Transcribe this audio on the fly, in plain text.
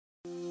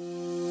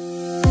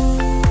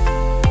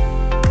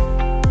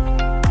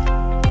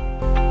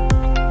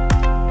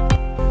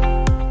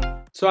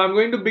So I'm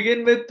going to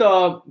begin with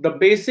the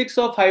basics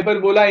of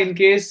hyperbola in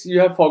case you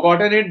have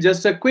forgotten it.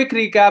 Just a quick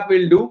recap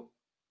we'll do.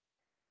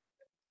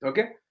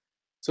 Okay.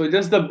 So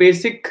just the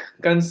basic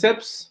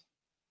concepts.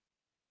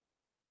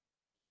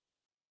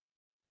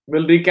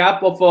 We'll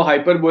recap of a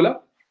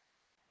hyperbola.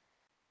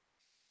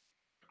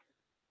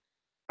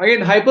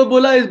 Again,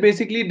 hyperbola is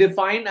basically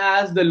defined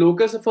as the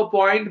locus of a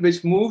point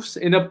which moves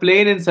in a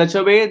plane in such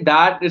a way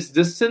that its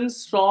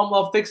distance from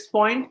a fixed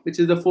point, which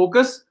is the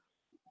focus.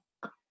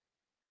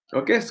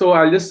 Okay, so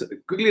I'll just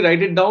quickly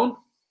write it down.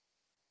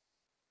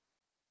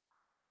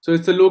 So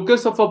it's the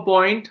locus of a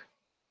point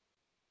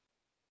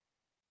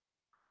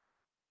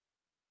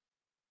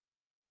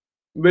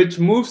which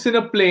moves in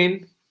a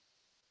plane,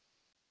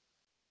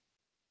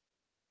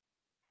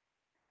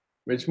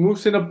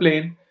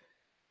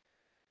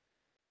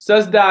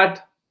 such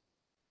that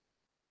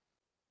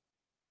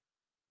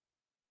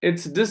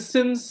its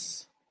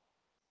distance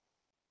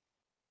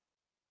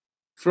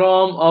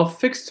from a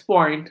fixed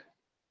point,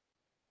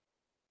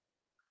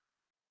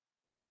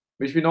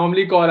 which we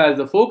normally call as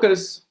the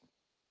focus,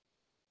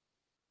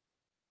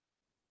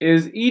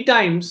 is e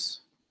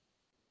times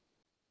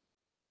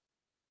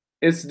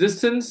its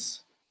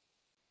distance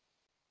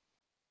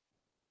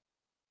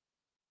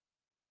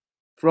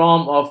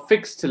from a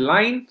fixed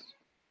line.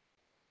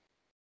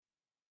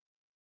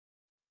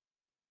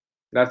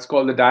 That's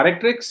called the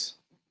directrix.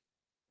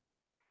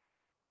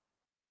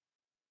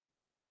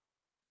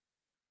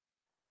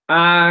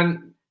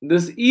 And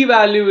this e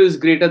value is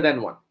greater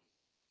than 1.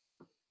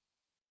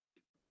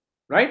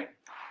 Right?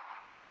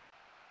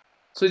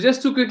 So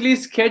just to quickly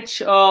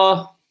sketch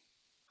a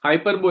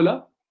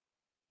hyperbola.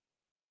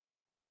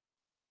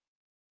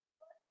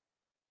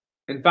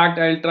 In fact,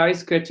 I'll try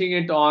sketching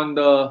it on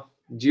the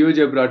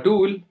GeoGebra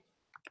tool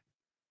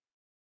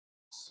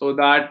so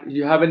that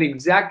you have an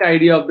exact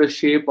idea of the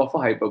shape of a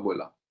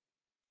hyperbola.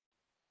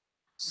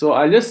 So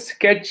I'll just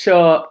sketch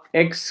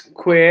x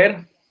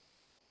square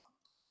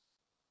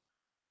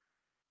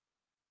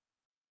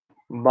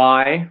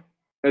by,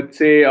 let's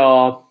say,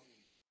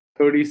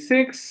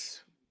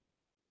 36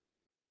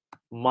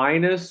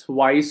 minus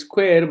y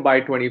square by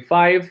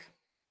 25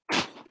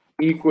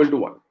 equal to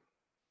 1.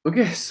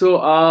 Okay, so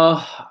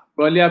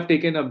probably I've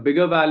taken a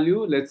bigger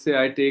value. Let's say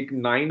I take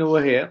 9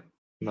 over here,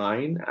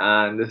 9,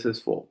 and this is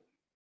 4.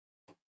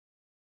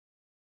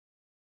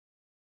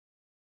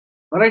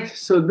 All right,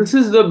 so this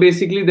is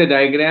basically the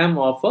diagram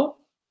of a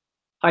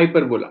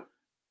hyperbola.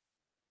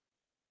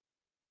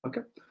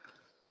 Okay,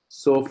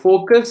 so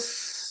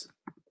focus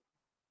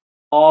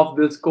of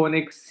this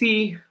conic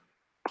C,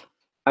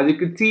 as you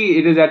can see,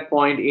 it is at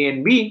point A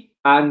and B,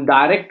 and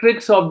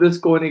directrix of this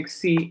conic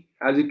C,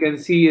 as you can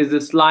see, is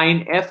this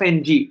line F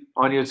and G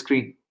on your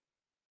screen,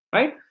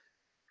 right?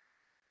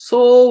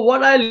 So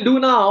what I'll do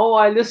now,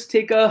 I'll just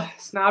take a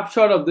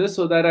snapshot of this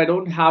so that I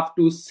don't have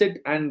to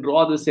sit and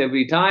draw this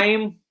every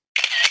time.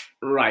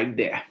 Right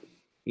there.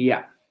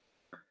 Yeah.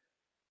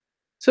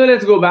 So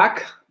let's go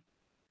back.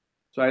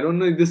 So I don't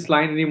need this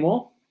line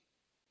anymore.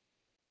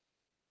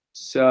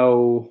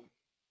 So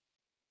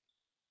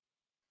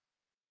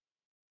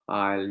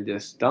I'll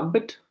just dump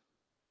it.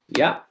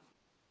 Yeah.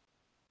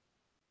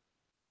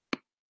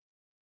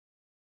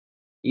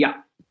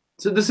 Yeah.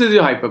 So this is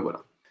your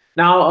hyperbola.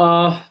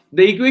 Now,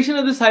 the equation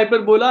of this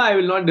hyperbola, I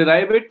will not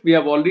derive it. We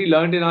have already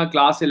learned in our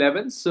class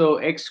 11. So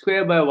x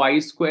square by y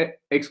square,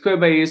 x square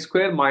by a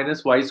square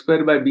minus y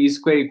square by b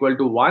square equal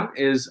to 1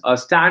 is a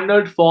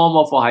standard form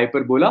of a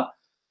hyperbola,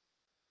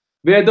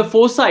 where the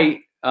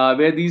foci,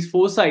 where these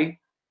foci,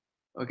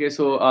 okay,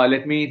 so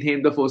let me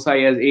name the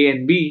foci as A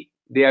and B.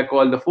 They are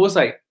called the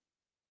foci.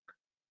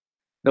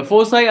 The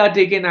foci are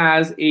taken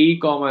as AE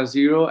comma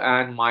 0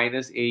 and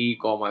minus AE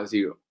comma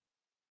 0.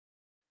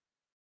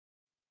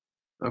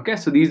 Okay,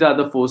 so these are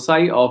the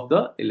foci of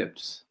the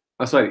ellipse.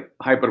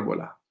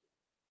 Hyperbola.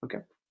 Okay.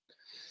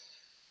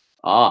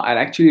 I'll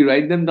actually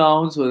write them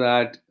down so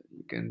that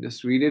you can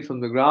just read it from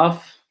the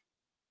graph.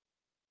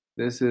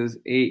 This is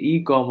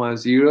AE comma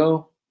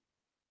 0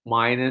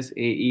 minus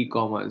AE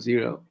comma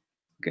 0.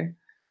 Okay.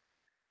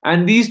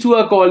 And these two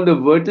are called the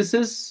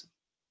vertices.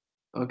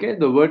 Okay,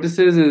 the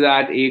vertices is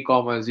at A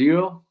comma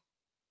 0.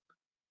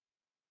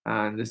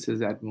 And this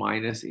is at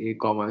minus A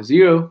comma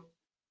 0.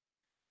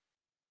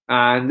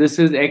 And this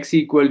is x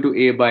equal to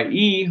A by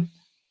E.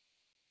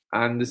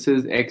 And this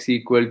is x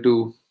equal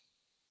to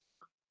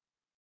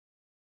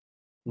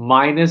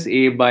minus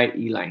A by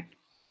E line.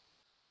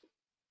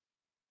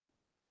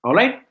 All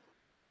right.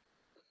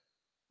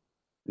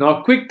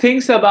 Now, quick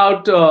things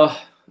about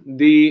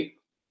the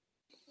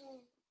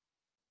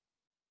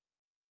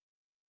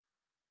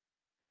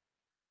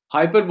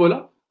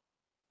hyperbola.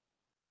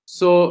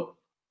 So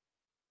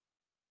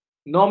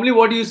normally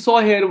what you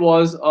saw here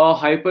was a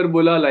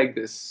hyperbola like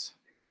this.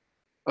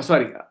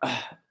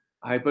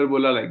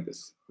 Hyperbola like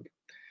this.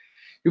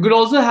 You could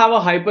also have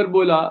a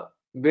hyperbola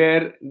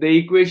where the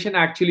equation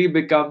actually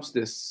becomes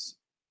this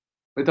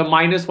with a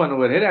minus 1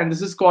 over here, and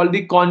this is called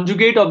the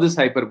conjugate of this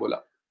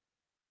hyperbola.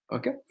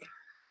 Okay,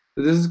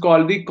 so this is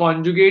called the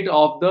conjugate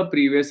of the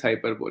previous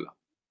hyperbola.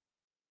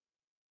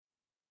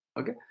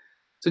 Okay,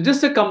 So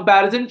just a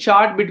comparison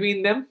chart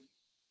between them.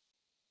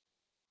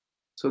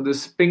 So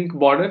this pink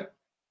border.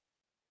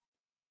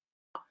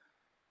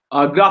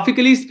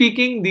 Graphically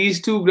speaking,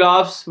 these two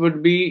graphs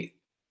would be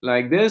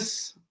like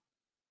this,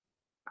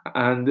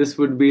 and this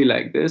would be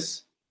like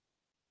this.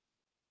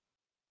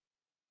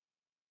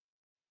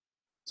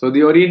 So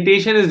the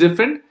orientation is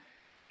different.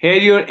 Here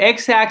your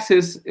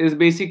x-axis is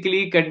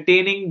basically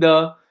containing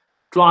the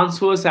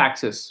transverse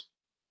axis.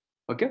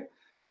 Okay,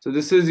 so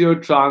this is your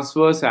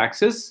transverse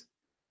axis,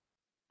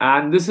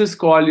 and this is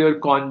called your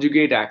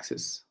conjugate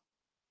axis.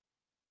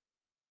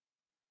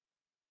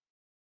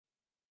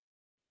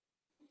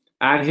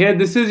 And here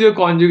this is your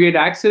conjugate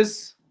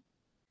axis,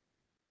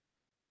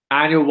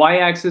 and your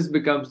y-axis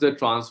becomes the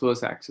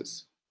transverse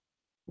axis.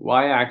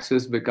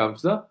 Y-axis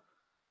becomes the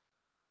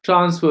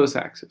transverse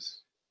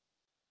axis.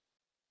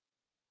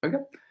 Okay.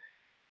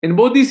 In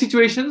both these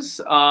situations,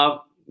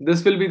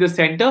 this will be the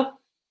center.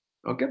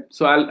 Okay.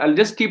 So I'll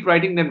just keep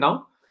writing them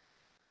now.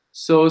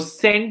 So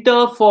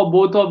center for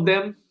both of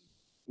them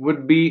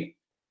would be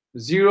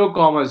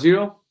 0,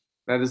 0.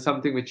 That is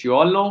something which you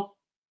all know.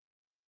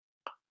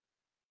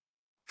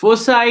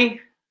 Foci.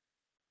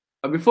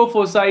 Before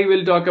foci,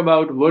 we'll talk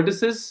about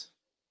vertices.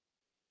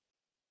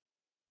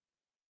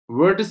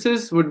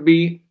 Vertices would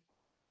be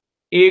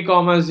a,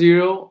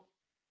 0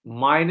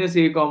 minus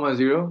a,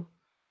 0.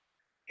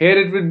 Here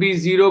it would be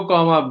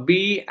 0,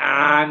 b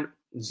and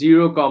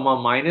 0,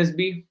 minus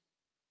b.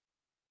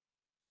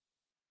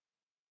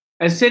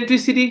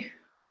 Eccentricity.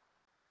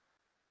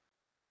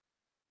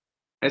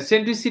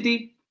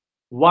 Eccentricity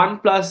 1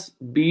 plus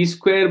b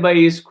square by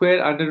a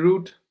square under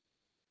root.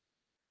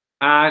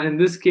 And in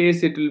this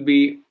case, it will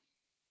be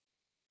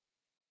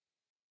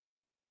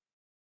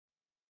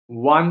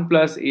 1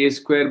 plus a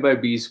square by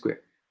b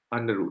square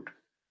under root.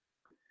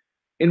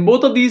 In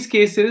both of these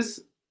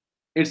cases,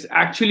 it's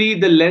actually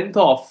the length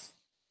of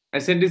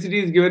eccentricity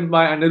is given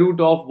by under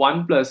root of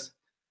 1 plus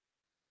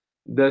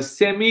the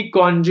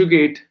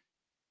semi-conjugate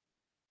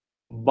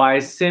by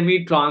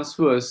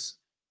semi-transverse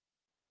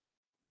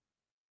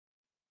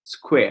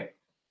square.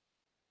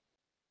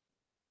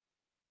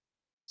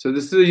 So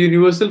this is a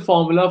universal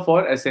formula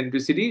for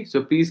eccentricity.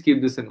 So please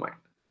keep this in mind.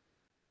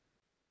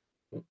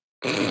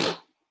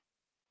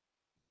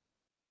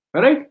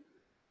 All right.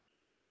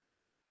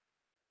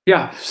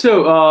 Yeah.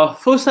 So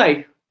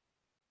foci.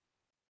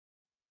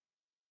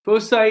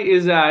 Foci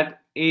is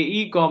at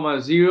AE,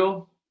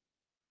 0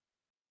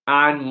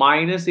 and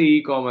minus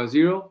AE,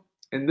 0.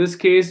 In this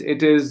case,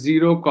 it is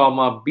 0,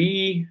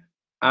 B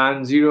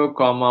and 0,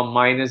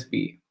 minus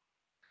B.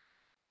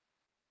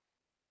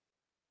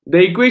 The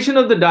equation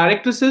of the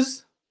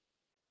directrices,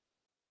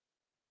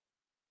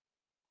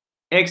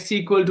 x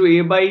equal to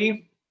a by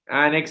e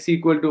and x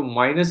equal to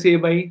minus a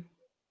by e.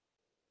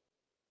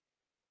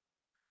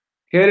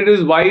 Here it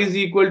is y is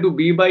equal to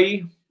b by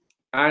e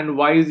and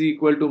y is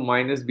equal to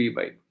minus b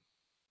by e.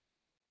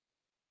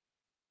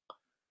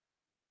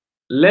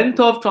 Length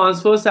of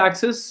transverse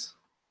axis.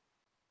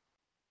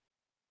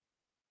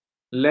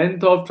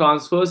 Length of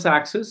transverse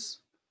axis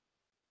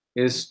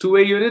is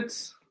 2a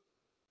units.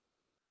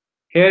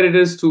 Here it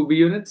is 2b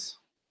units.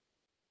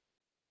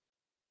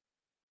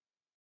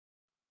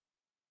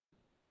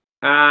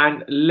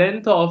 And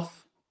length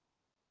of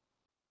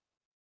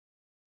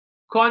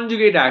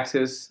conjugate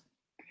axis,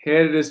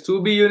 here it is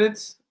 2b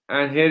units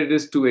and here it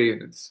is 2a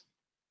units.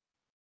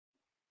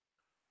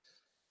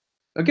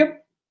 Okay.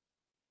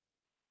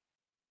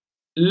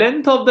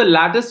 Length of the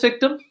lattice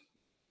rectum.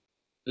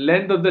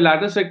 Length of the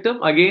lattice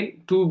rectum,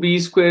 again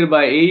 2b square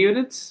by a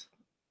units.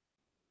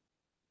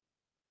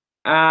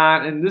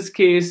 And in this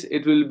case,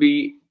 it will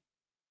be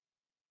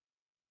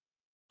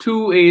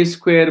 2a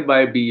square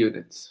by b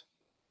units.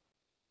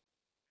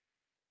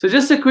 So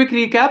just a quick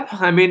recap.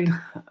 I mean,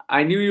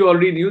 I knew you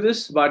already knew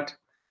this, but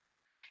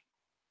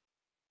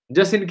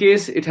just in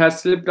case it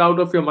has slipped out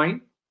of your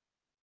mind.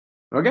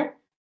 Okay.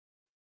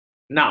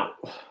 Now,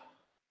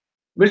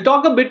 we'll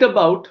talk a bit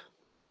about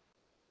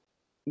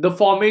the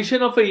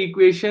formation of an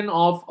equation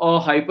of a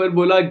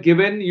hyperbola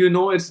given you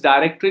know its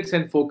directrix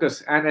and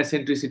focus and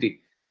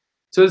eccentricity.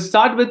 So we'll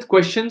start with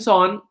questions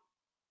on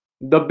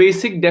the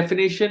basic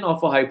definition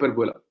of a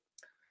hyperbola.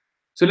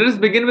 So let us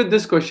begin with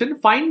this question.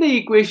 Find the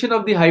equation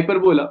of the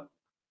hyperbola.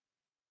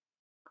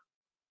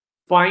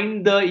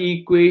 Find the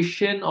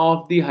equation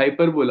of the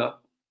hyperbola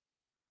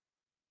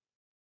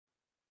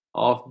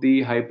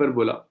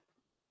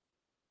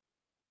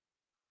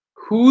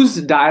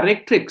whose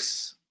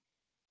directrix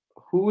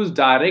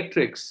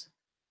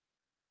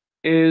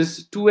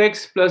is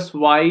 2x plus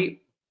y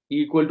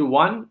equal to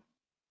 1,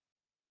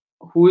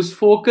 whose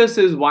focus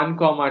is 1,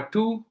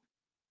 2,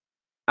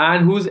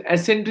 and whose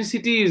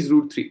eccentricity is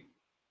root 3.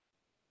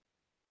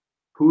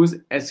 Whose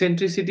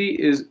eccentricity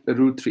is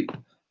root 3.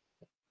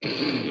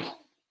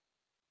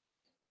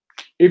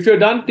 If you're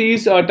done,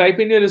 please type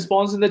in your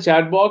response in the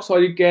chat box,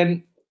 or you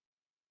can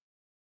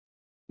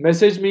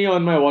message me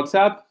on my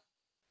WhatsApp.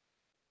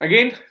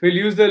 Again, we'll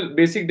use the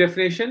basic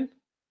definition.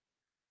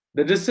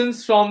 The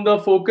distance from the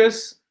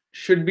focus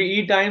should be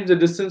E times the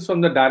distance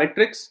from the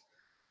directrix.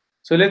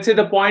 So let's say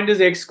the point is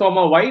x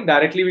comma y.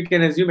 Directly we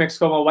can assume x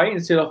comma y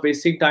instead of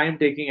wasting time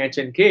taking h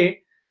and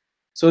k.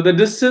 So the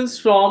distance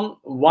from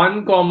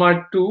 1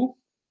 comma 2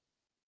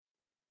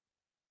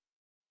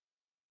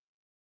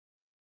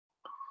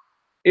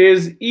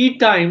 is e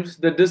times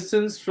the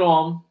distance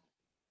from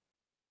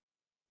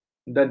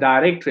the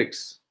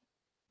directrix.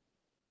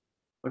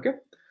 Okay.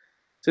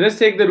 So let's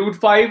take the root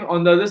 5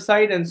 on the other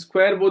side and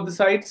square both the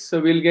sides. So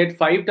we'll get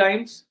 5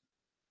 times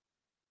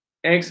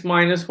x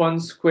minus 1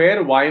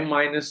 square, y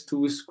minus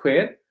 2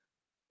 square,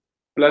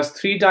 plus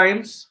 3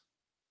 times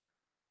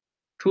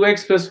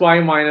 2x plus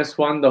y minus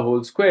 1 the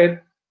whole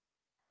square.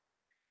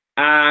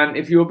 And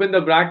if you open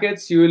the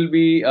brackets, you will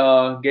be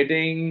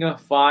getting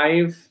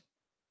 5x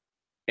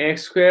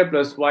square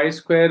plus y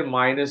square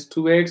minus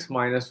 2x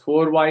minus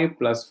 4y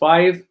plus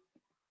 5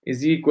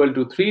 is equal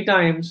to 3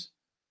 times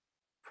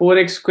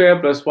 4x square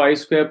plus y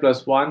square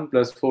plus 1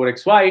 plus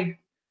 4xy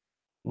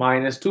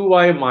minus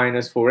 2y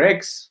minus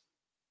 4x.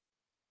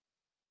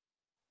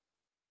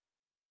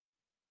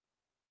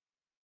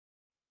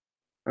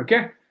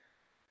 Okay.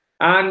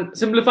 And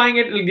simplifying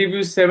it will give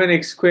you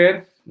 7x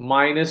square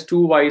minus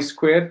 2y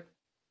square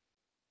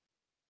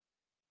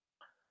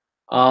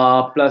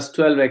plus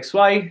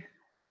 12xy.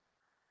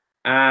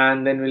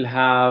 And then we'll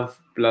have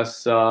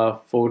plus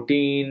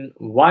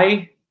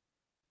 14y.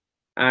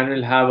 And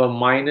we'll have a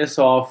minus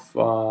of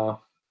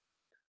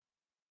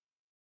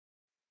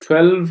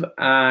 12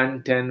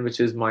 and 10, which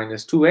is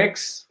minus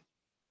 2x.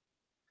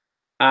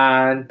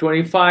 And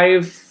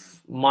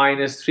 25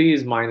 minus 3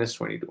 is minus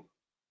 22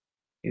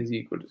 is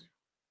equal to 0.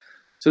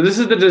 So this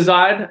is the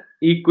desired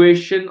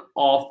equation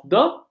of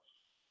the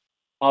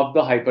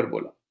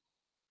hyperbola.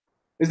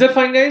 Is that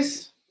fine,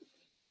 guys?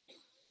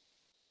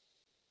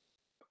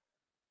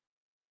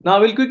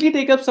 Now we'll quickly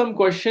take up some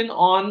question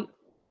on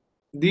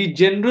the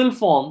general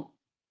form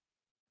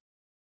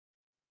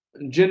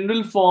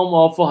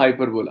of a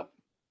hyperbola.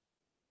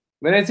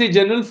 When I say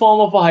general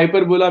form of a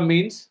hyperbola,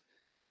 means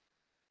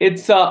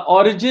its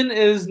origin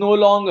is no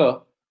longer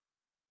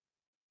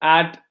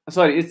at,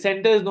 sorry, its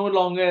center is no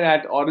longer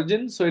at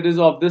origin, so it is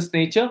of this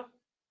nature.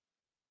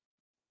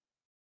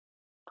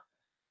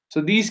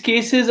 So these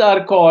cases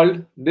are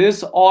called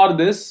this or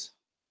this.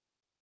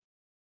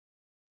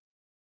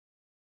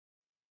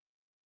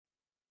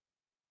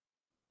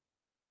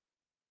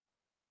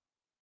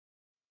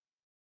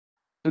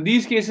 So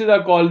these cases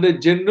are called the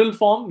general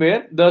form,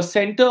 where the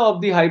center of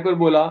the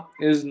hyperbola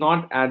is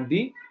not at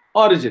the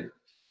origin.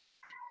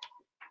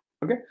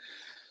 Okay.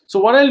 So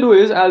what I'll do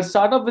is I'll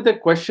start off with a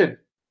question.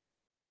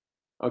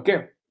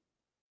 Okay.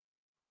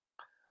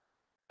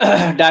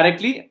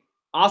 Directly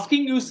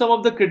asking you some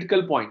of the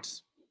critical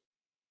points.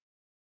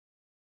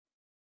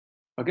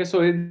 Okay.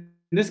 So in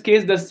this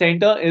case, the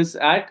center is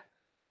at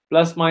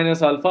plus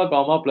minus alpha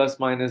comma plus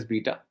minus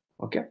beta.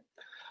 Okay.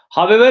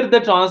 However, the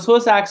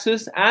transverse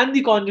axis and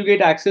the conjugate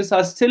axis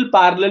are still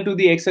parallel to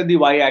the x and the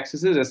y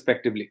axes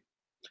respectively.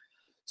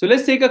 So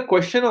let's take a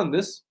question on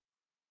this.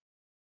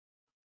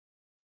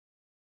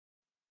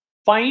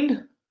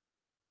 Find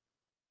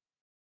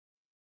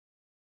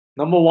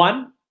number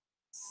 1,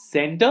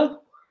 center.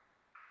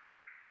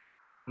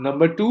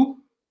 Number 2,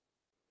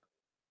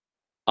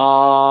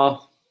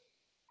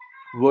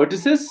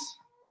 vertices.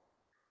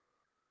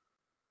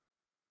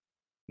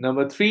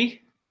 Number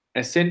 3,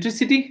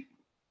 eccentricity.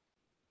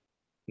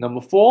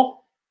 Number 4,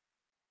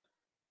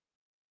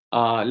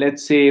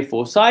 let's say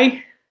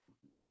foci.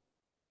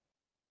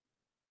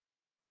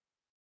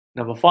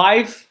 Number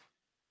 5,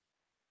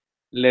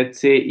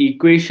 let's say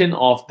equation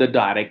of the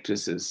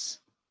directrices.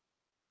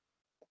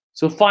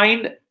 So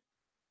find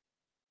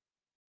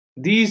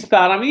these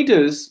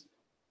parameters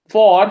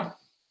for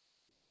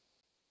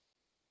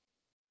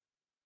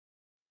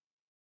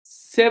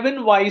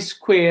 7y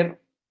square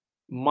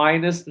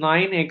minus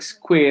 9x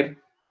square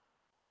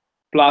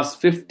plus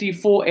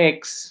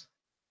 54x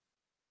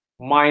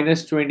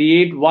minus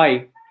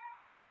 28y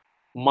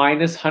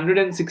minus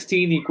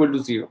 116 equal to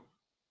 0.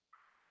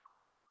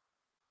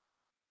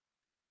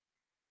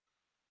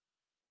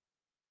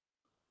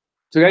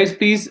 So guys,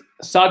 please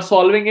start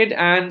solving it,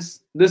 and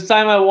this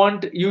time I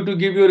want you to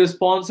give your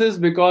responses,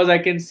 because I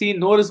can see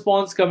no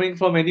response coming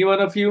from any one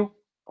of you.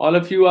 All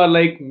of you are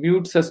like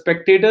mute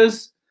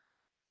spectators.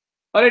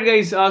 All right,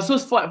 guys. So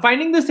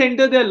finding the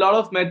center, there are a lot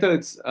of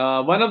methods.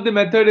 One of the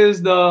method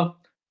is the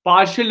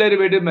partial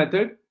derivative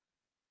method.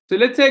 So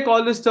let's say I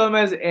call this term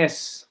as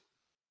S.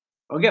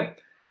 Okay.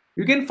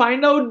 You can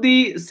find out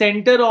the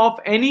center of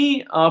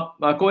any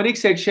conic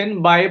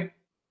section by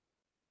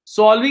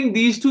solving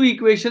these two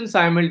equations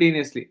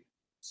simultaneously.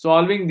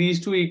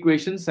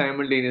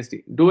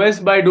 Dou S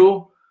by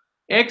dou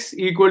X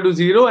equal to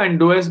 0 and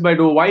dou S by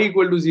dou Y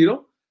equal to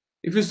 0.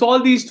 If you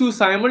solve these two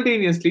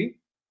simultaneously,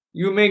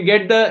 you will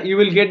get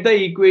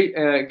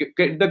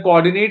the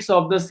coordinates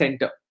of the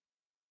center.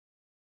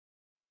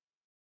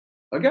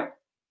 Okay.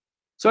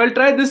 So I'll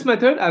try this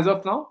method as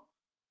of now.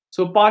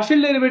 So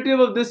partial derivative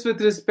of this with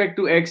respect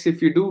to x,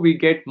 if you do, we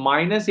get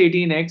minus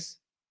 18x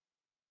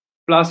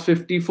plus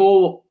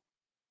 54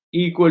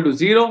 equal to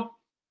 0.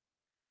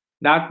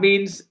 That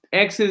means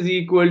x is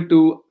equal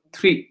to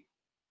 3.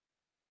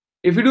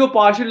 If you do a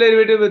partial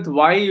derivative with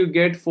y, you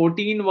get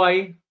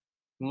 14y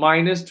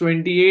minus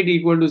 28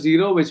 equal to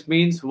 0, which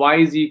means y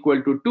is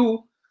equal to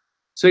 2.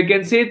 So you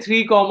can say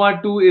 3 comma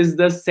 2 is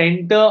the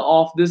center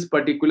of this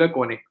particular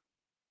conic,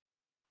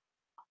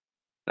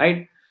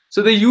 right?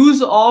 So the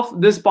use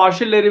of this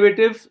partial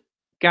derivative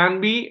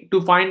can be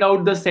to find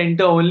out the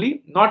center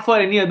only, not for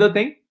any other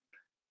thing.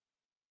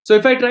 So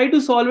if I try to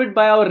solve it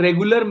by our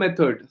regular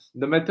method,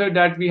 the method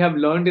that we have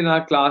learned in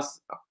our class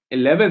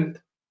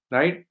 11th,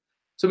 right?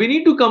 So we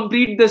need to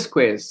complete the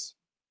squares.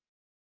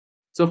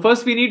 So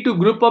first we need to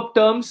group up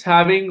terms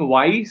having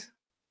y's.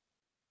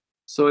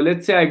 So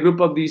let's say I group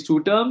up these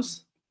two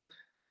terms.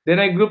 Then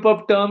I group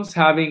up terms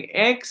having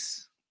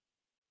x.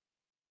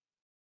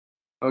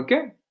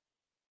 Okay.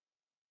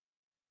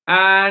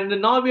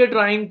 And now we are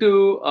trying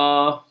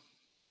to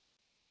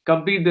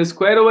complete the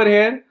square over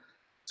here.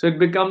 So it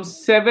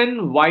becomes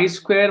 7y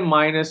square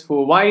minus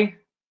 4y.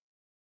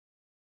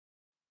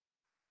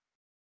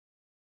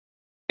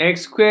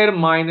 X square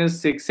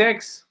minus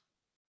 6x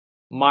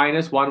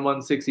minus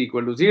 116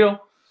 equal to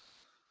 0.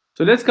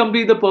 So let's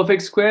complete the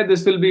perfect square.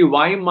 This will be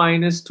y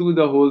minus 2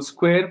 the whole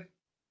square.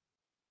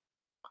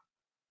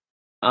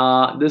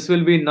 This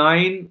will be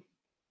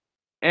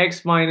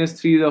 9x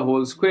minus 3 the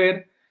whole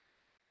square.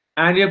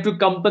 And you have to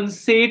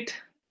compensate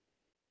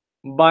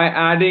by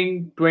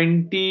adding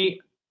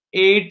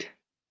 28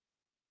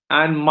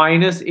 and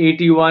minus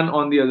 81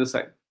 on the other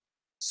side.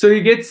 So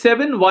you get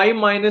 7y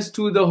minus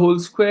 2 the whole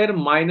square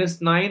minus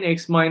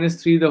 9x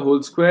minus 3 the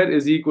whole square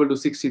is equal to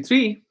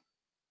 63.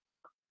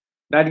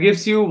 That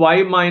gives you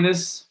y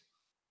minus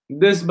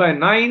this by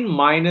 9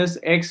 minus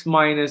x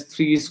minus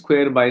 3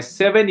 square by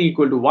 7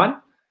 equal to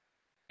 1.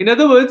 In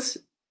other words,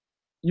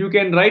 you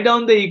can write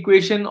down the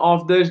equation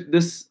of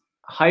this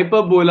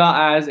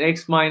hyperbola as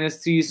x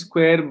minus 3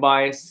 square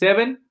by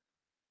 7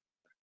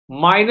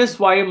 minus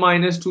y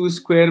minus 2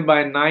 square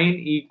by 9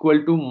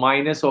 equal to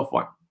minus of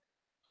 1.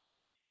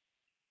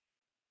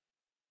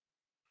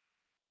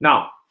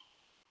 Now,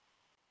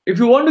 if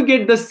you want to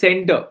get the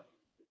center,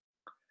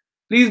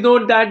 please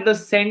note that the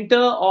center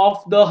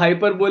of the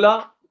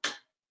hyperbola,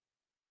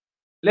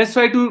 let's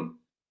try to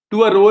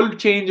do a role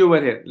change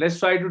over here.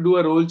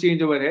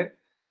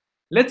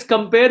 Let's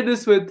compare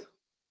this with,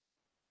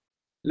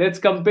 let's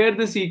compare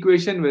this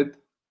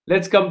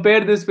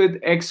with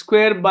x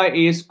square by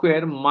a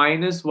square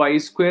minus y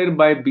square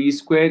by b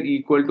square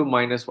equal to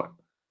minus 1.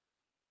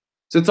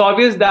 So it's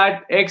obvious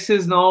that x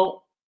is now,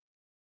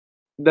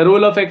 the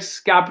role of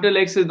capital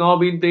X is now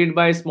being played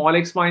by small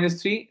x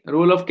minus 3.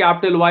 Role of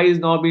capital Y is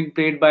now being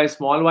played by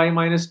small y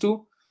minus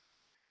 2.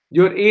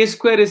 Your a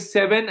square is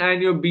 7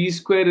 and your b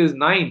square is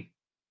 9.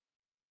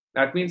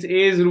 That means a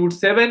is root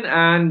 7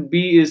 and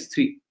b is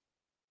 3.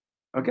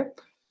 Okay.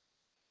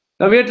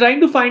 Now we are trying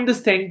to find the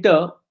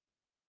center.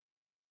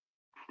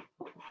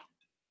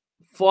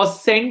 For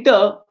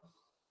center,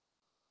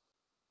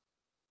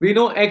 we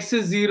know x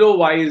is 0,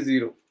 y is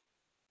 0.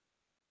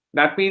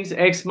 That means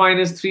x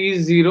minus 3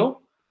 is 0.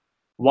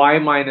 Y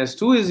minus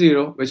 2 is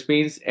 0, which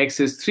means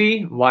x is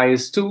 3, y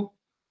is 2.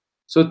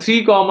 So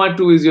 3 comma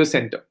 2 is your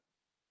center.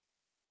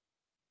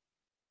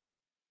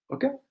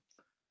 Okay.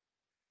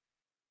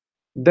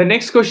 The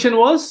next question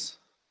was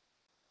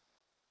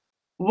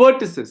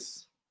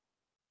vertices.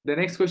 The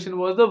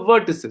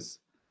vertices.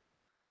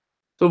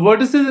 So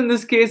vertices in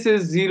this case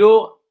is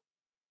 0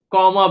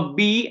 comma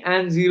b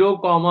and 0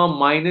 comma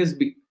minus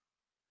b.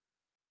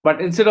 But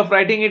instead of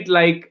writing it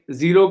like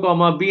 0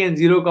 comma b and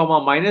 0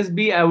 comma minus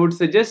b, I would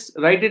suggest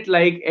write it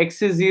like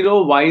x is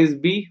 0, y is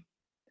b.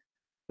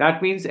 That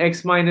means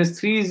x minus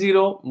 3 is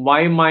 0,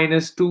 y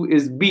minus 2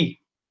 is b.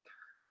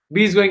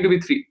 B is going to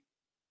be 3.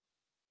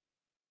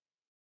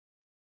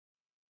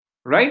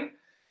 Right?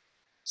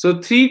 So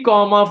 3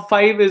 comma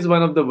 5 is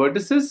one of the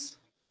vertices.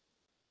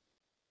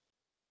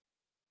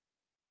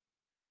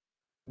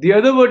 The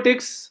other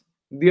vertex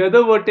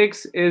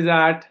is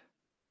at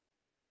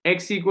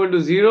x equal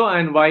to 0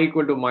 and y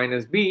equal to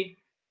minus b.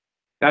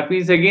 That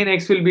means again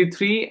x will be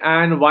 3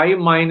 and y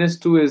minus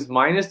 2 is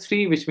minus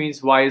 3, which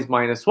means y is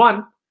minus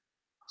 1.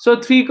 So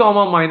 3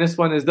 comma minus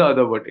 1 is the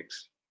other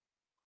vertex.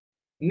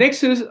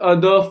 Next is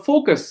the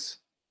focus.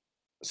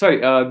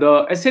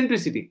 The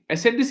eccentricity.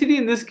 Eccentricity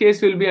in this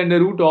case will be under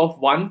root of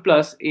 1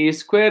 plus a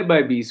square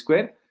by b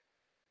square.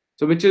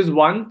 So which is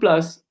 1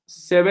 plus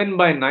 7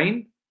 by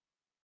 9.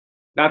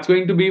 That's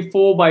going to be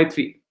 4 by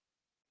 3.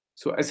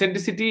 So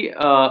eccentricity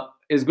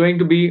is going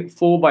to be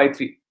 4 by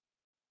 3.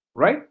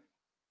 Right?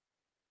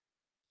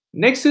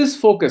 Next is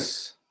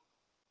focus.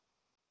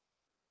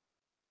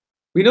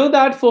 We know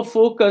that for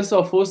focus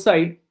or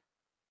foci,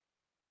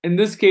 in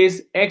this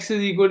case, x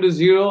is equal to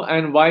 0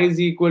 and y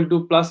is equal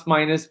to plus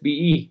minus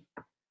be.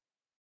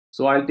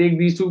 So I'll take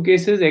these two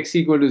cases, x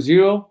equal to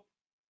 0,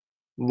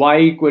 y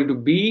equal to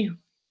b.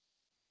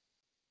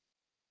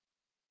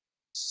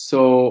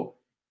 So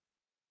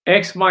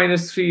x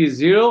minus 3 is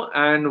 0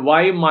 and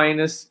y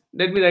minus,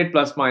 let me write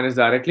plus minus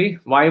directly,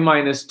 y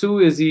minus 2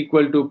 is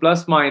equal to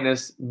plus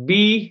minus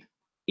be.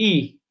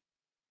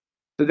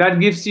 So that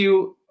gives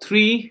you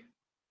 3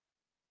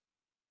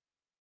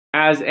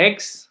 as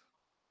x,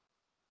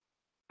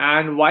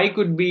 and y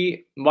could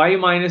be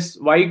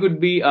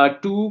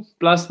 2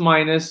 plus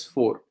minus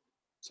 4.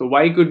 So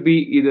y could be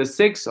either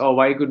 6 or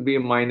y could be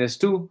minus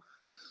 2.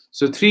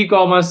 So 3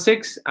 comma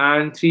 6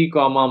 and 3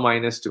 comma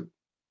minus 2.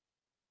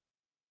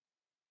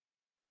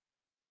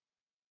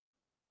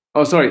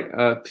 Oh, sorry,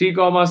 3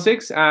 comma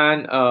 6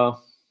 and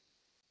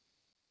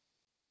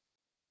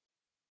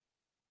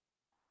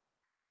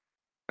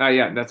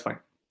yeah, that's fine.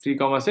 3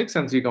 comma 6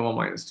 and 3 comma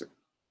minus 2.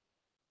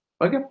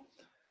 Okay.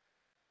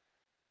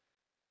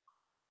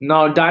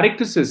 Now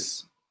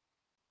directrices.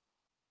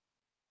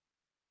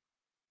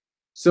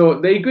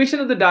 So the equation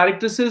of the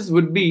directrices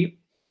would be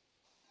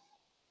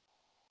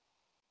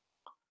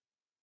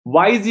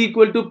y is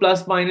equal to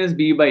plus minus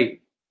b by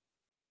e.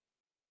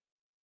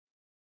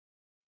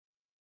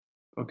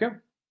 Okay.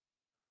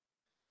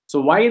 So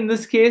y in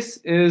this case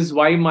is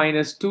y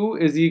minus 2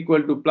 is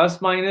equal to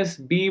plus minus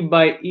b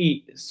by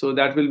e. So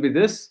that will be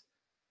this.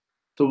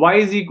 So y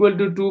is equal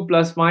to 2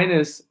 plus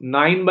minus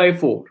 9 by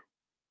 4.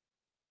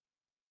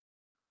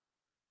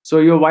 So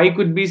your y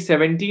could be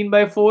 17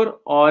 by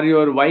 4 or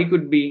your y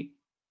could be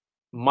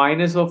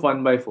minus of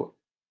 1 by 4.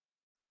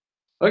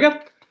 Okay.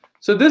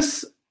 So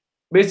this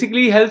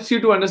basically helps you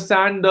to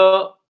understand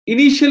the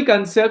initial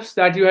concepts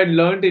that you had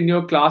learned in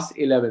your class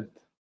 11th.